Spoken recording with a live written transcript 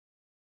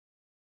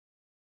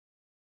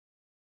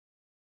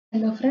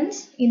Hello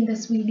friends, in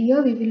this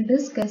video we will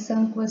discuss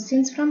some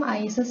questions from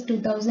ISS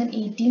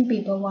 2018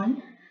 paper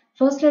 1.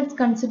 First let's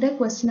consider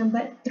question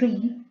number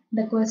 3.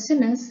 The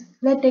question is,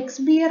 let x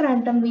be a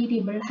random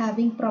variable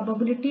having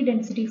probability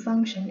density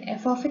function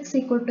f of x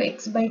equal to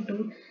x by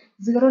 2,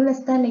 0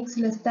 less than x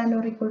less than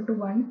or equal to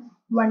 1,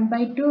 1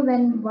 by 2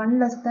 when 1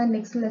 less than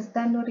x less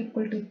than or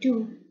equal to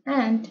 2,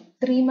 and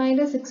 3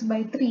 minus x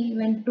by 3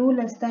 when 2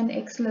 less than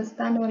x less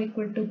than or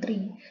equal to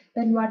 3,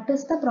 then what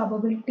is the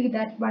probability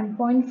that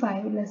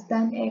 1.5 less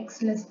than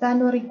x less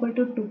than or equal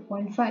to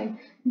 2.5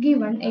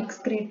 given x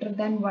greater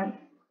than 1?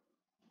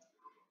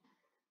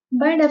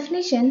 By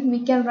definition,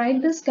 we can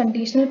write this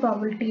conditional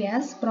probability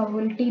as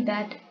probability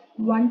that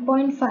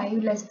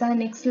 1.5 less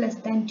than x less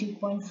than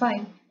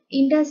 2.5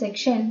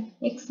 intersection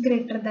x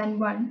greater than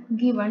 1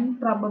 given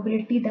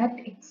probability that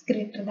x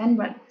greater than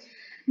 1.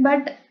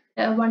 But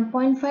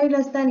 1.5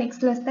 less than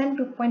x less than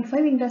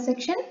 2.5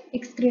 intersection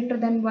x greater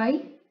than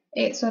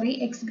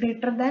x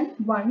greater than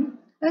 1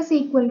 is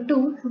equal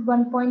to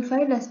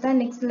 1.5 less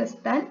than x less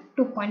than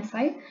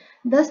 2.5.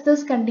 Thus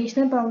this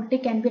conditional probability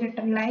can be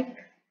written like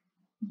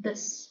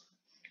this.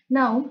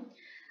 Now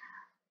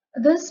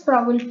this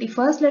probability,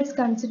 first let's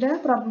consider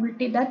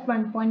probability that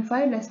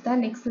 1.5 less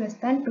than x less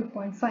than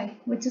 2.5,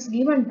 which is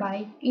given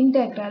by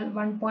integral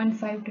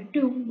 1.5 to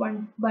 2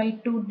 1 by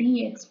 2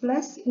 dx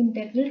plus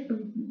integral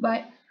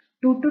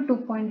 2 to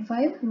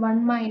 2.5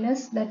 1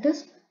 minus, that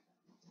is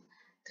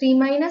 3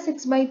 minus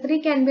x by 3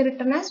 can be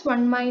written as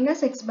 1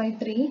 minus x by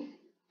 3,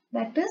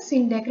 that is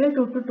integral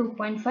 2 to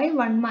 2.5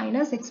 1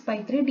 minus x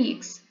by 3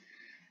 dx,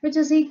 which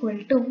is equal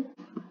to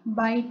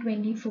by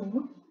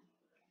 24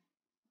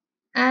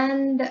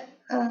 and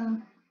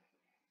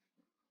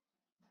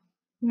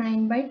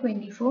 9 by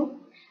 24.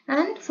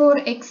 And for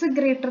x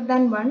greater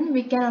than 1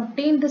 we can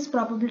obtain this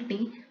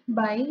probability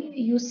by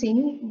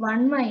using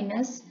 1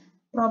 minus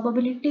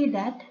probability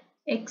that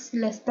x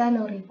less than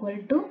or equal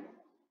to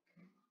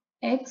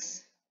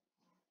x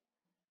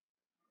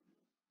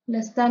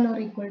less than or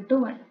equal to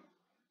 1,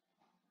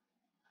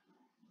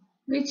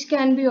 which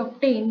can be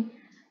obtained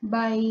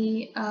by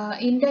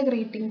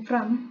integrating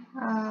from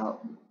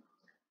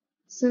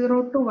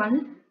 0 to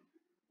 1,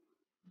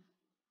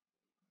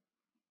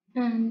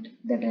 and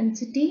the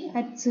density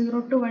at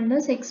 0 to 1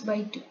 is x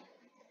by 2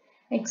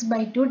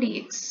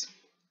 dx,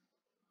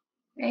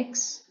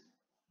 x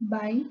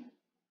by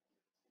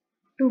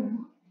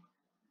 2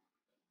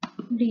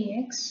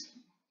 dx.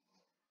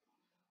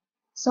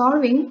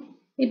 Solving,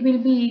 it will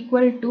be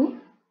equal to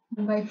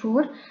 1 by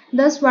 4.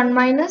 Thus 1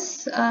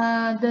 minus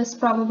this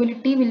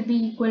probability will be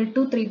equal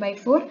to 3 by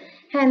 4.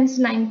 Hence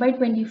 9 by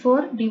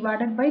 24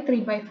 divided by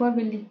 3 by 4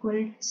 will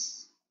equal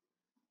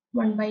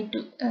 1 by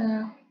 2.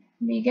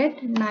 We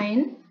get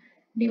 9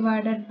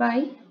 divided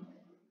by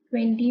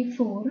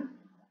 24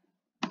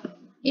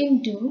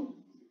 into,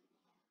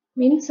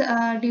 means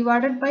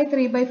divided by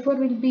 3 by 4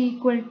 will be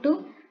equal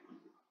to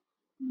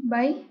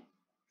by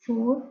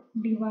 4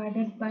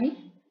 divided by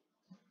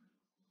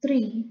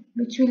 3,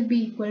 which will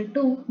be equal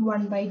to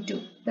 1 by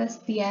 2. Thus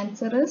the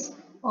answer is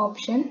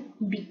option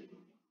B.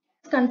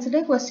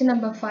 Consider question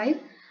number 5,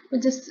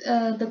 which is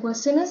the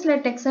question is,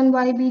 let x and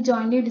y be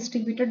jointly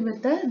distributed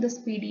with this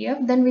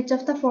PDF, then which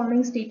of the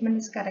following statement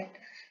is correct?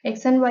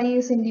 X and y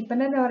is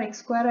independent, or x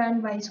square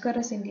and y square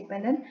is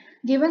independent.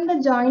 Given the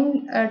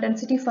joint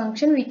density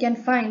function, we can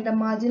find the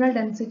marginal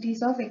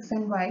densities of x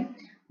and y.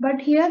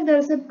 But here there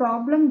is a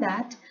problem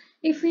that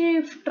if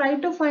we try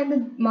to find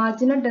the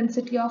marginal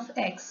density of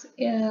x,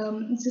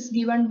 which is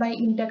given by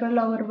integral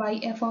over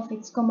y f of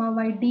x comma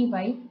y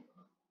dy,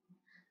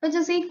 which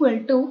is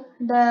equal to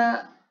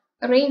the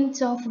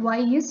range of y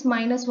is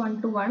minus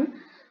 1 to 1.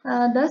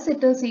 Thus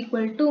it is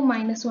equal to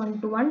minus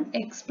 1 to 1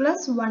 x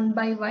plus 1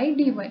 by y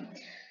dy.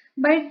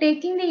 By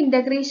taking the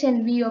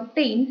integration, we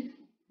obtain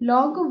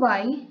log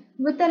y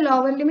with a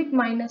lower limit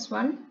minus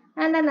 1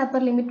 and an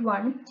upper limit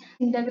 1.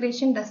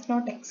 Integration does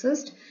not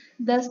exist.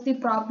 Thus the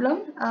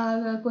problem,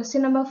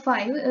 question number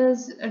 5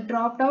 is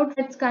dropped out.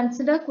 Let's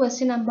consider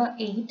question number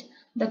 8.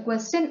 The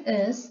question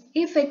is,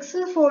 if x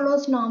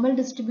follows normal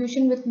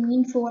distribution with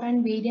mean 4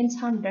 and variance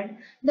 100,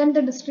 then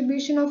the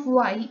distribution of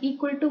y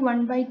equal to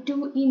 1 by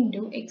 2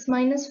 into x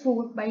minus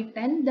 4 by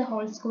 10 the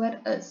whole square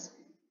is.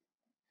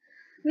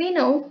 We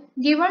know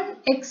given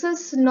x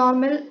is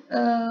normal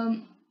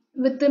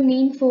with the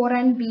mean 4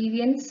 and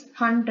variance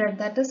 100,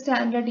 that is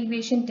standard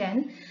deviation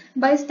 10.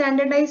 By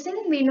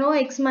standardizing, we know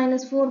x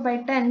minus 4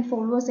 by 10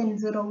 follows in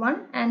 0,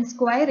 1, and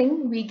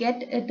squaring we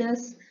get it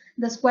is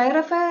the square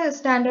of a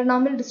standard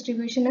normal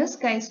distribution is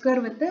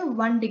chi-square with the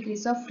 1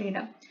 degrees of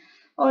freedom.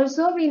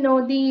 Also we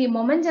know the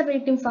moment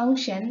generating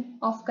function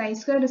of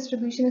chi-square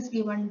distribution is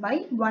given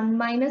by 1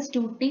 minus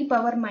 2t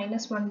power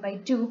minus 1 by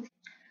 2.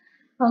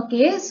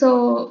 Okay,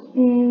 so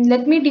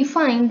let me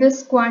define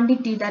this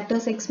quantity, that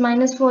is x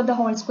minus 4 the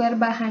whole square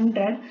by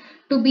 100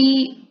 to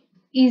be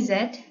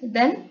z.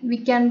 Then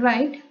we can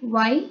write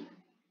y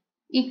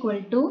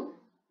equal to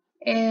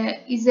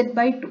z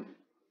by 2.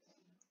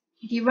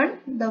 Given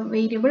the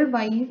variable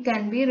y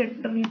can be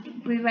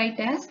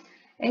rewrite as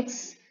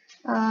x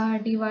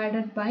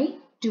divided by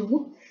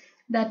 2.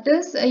 That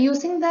is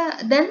using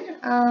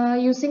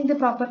the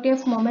property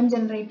of moment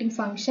generating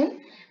function,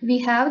 we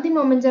have the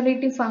moment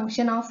generating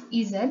function of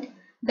z.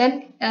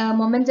 Then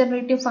moment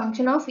generating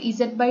function of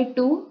z by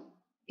 2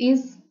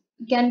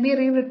 can be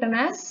rewritten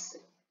as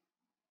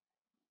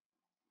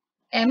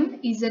m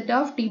z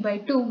of t by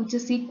 2, which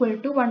is equal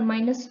to 1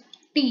 minus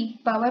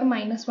t power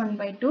minus 1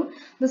 by 2.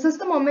 This is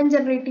the moment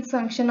generating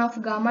function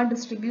of gamma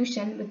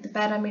distribution with the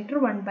parameter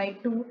 1 by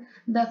 2.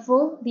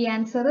 Therefore, the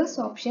answer is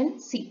option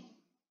C.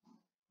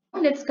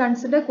 Let's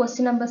consider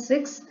question number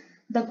 6.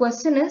 The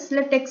question is,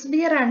 let x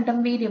be a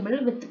random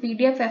variable with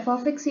PDF f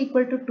of x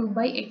equal to 2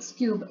 by x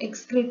cube,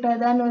 x greater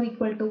than or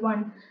equal to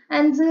 1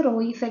 and 0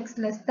 if x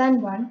less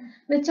than 1.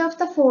 Which of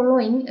the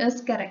following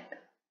is correct?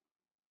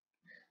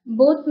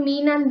 Both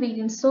mean and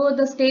variance. So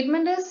the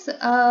statement is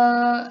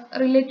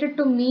related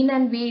to mean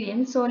and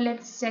variance. So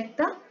let's check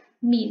the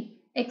mean.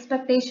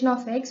 Expectation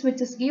of x,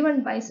 which is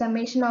given by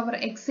summation over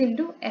x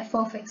into f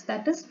of x,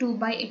 that is 2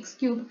 by x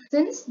cube.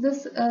 Since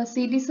this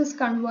series is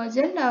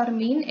convergent, our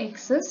mean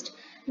exists.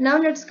 Now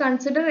let's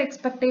consider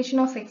expectation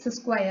of x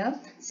square.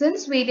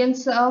 Since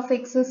variance of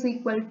x is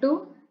equal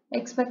to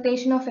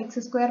expectation of x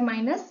square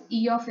minus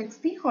e of x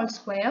the whole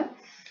square.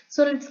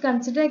 So let's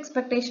consider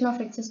expectation of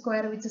x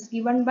square, which is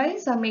given by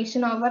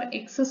summation over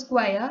x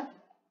square,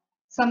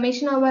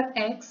 summation over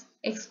x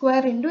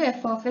square into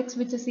f of x,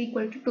 which is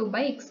equal to 2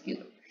 by x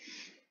cube.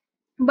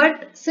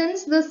 But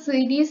since this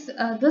series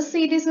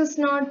is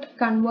not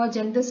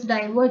convergent, this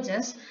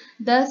diverges,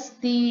 thus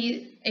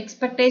the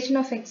expectation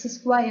of x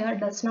square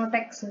does not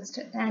exist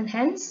and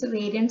hence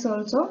variance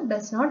also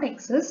does not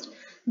exist.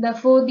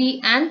 Therefore,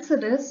 the answer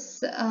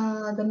is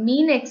the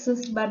mean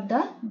exists but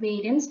the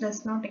variance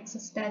does not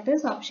exist. That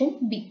is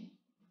option B.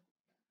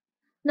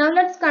 Now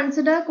let's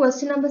consider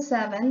question number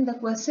 7. The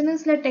question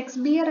is, let x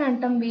be a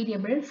random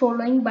variable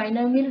following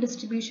binomial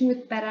distribution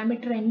with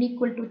parameter n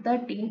equal to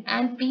 13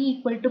 and p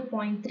equal to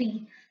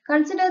 0.3.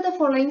 Consider the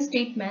following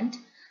statement.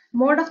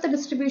 Mode of the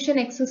distribution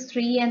x is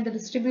 3 and the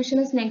distribution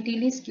is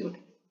negatively skewed.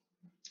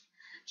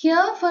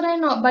 Here for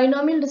a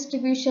binomial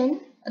distribution,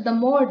 the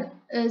mode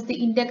is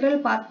the integral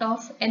part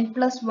of n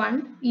plus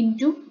 1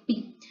 into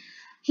p.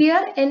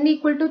 Here n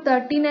equal to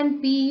 13 and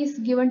p is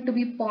given to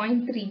be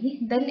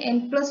 0.3, then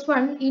n plus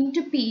 1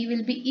 into p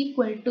will be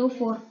equal to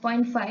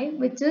 4.5,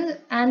 which is,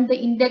 and the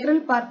integral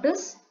part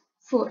is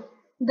 4.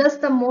 Thus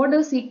the mode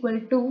is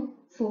equal to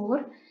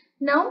 4.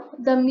 Now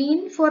the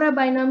mean for a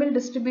binomial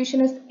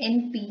distribution is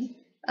np,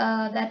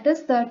 that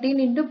is 13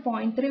 into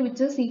 0.3,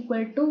 which is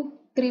equal to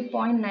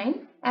 3.9,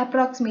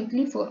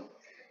 approximately 4.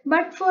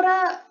 But for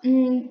a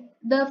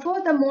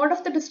therefore the mode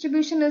of the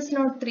distribution is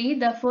not 3,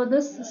 therefore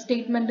this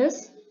statement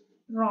is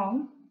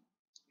wrong.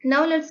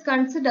 Now let's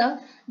consider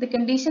the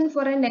condition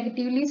for a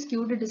negatively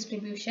skewed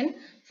distribution.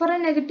 For a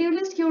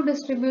negatively skewed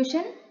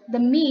distribution, the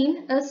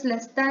mean is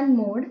less than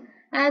mode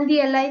and the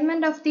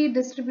alignment of the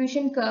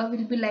distribution curve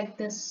will be like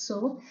this.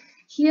 So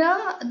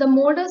here the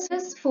mode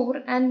is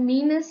 4 and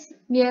mean is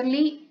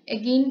nearly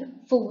again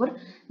 4.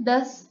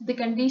 Thus the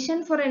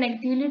condition for a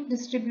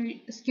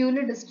negatively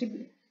skewed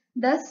distribution.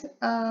 Thus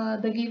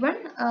the given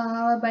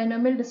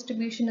binomial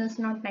distribution is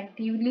not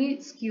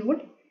negatively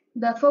skewed.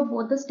 Therefore,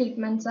 both the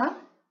statements are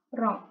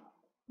wrong.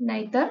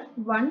 Neither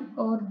 1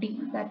 or D.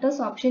 That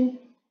is option,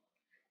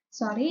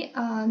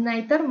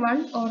 neither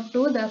 1 or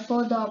 2.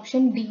 Therefore, the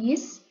option D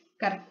is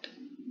correct.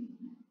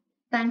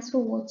 Thanks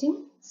for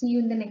watching. See you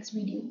in the next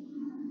video.